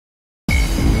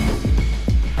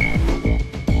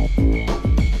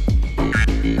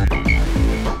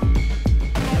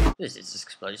This is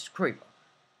Explosive Creeper,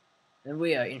 and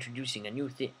we are introducing a new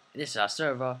thing. This is our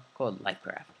server called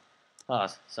Lifecraft. Oh,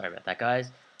 sorry about that,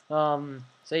 guys. So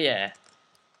yeah,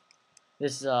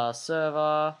 this is our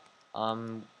server,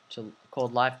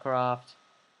 called Lifecraft.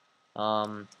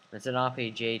 It's an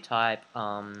RPG type.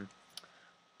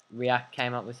 React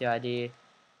came up with the idea.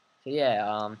 So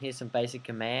yeah, here's some basic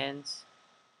commands.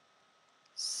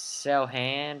 Sell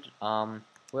hand.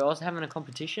 We're also having a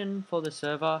competition for the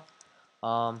server.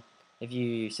 If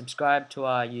you subscribe to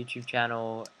our YouTube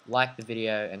channel, like the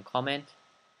video, and comment,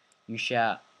 you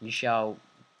shall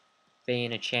be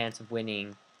in a chance of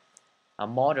winning a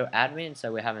mod or admin.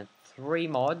 So we're having 3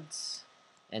 mods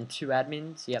and 2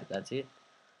 admins. Yep, that's it.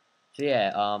 So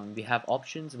yeah, we have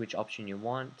options, which option you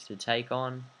want to take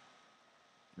on.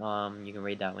 You can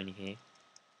read that when you're here.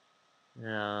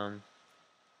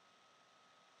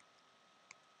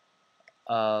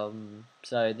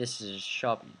 So this is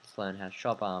shop. You just learn how to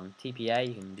shop. TPA,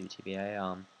 you can do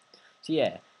TPA. So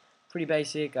yeah, pretty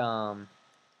basic.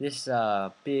 This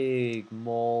big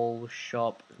mall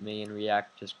shop me and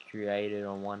React just created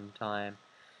on one time.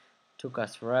 Took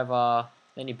us forever.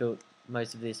 Then he built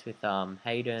most of this with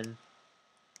Hayden.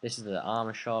 This is the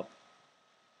armor shop.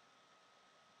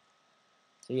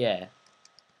 So yeah,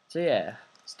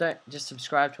 just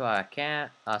subscribe to our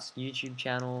account, our YouTube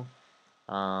channel.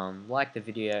 Like the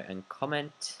video and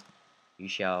comment. You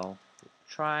shall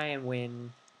try and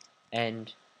win.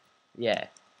 And yeah,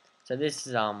 so this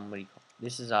is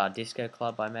this is our disco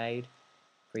club I made.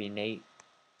 Pretty neat.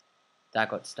 That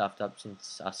got stuffed up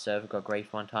since our server got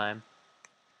grief one time.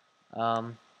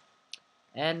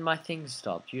 And my thing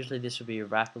stopped. Usually this would be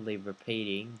rapidly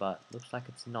repeating, but looks like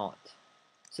it's not.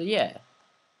 So yeah,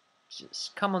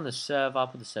 just come on the server. I'll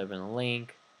put the server in the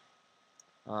link.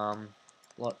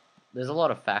 There's a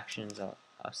lot of factions.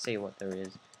 I'll see what there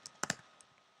is.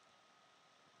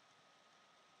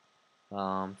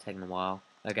 Taking a while.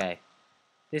 Okay,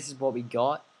 this is what we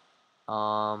got.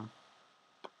 I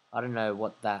don't know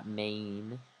what that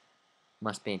mean.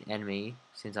 Must be an enemy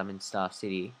since I'm in Star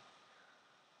City.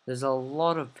 There's a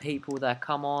lot of people that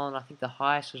come on. I think the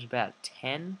highest was about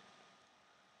 10,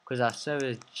 because our server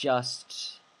is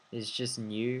just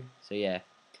new. So yeah,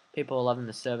 people are loving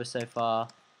the server so far.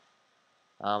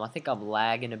 I think I'm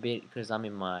lagging a bit because I'm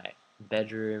in my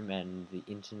bedroom and the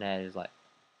internet is like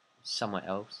somewhere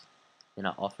else in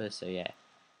our office. So yeah,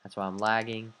 that's why I'm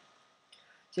lagging.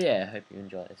 So yeah, I hope you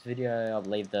enjoy this video. I'll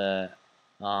leave the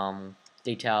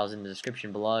details in the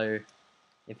description below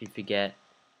if you forget.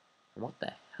 And what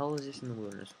the hell is this in the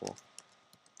wilderness for?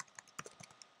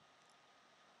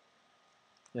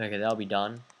 Okay, that'll be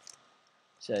done.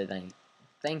 So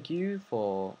thank you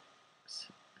for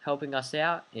helping us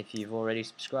out if you've already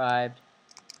subscribed.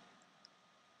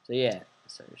 So yeah,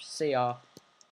 so see ya.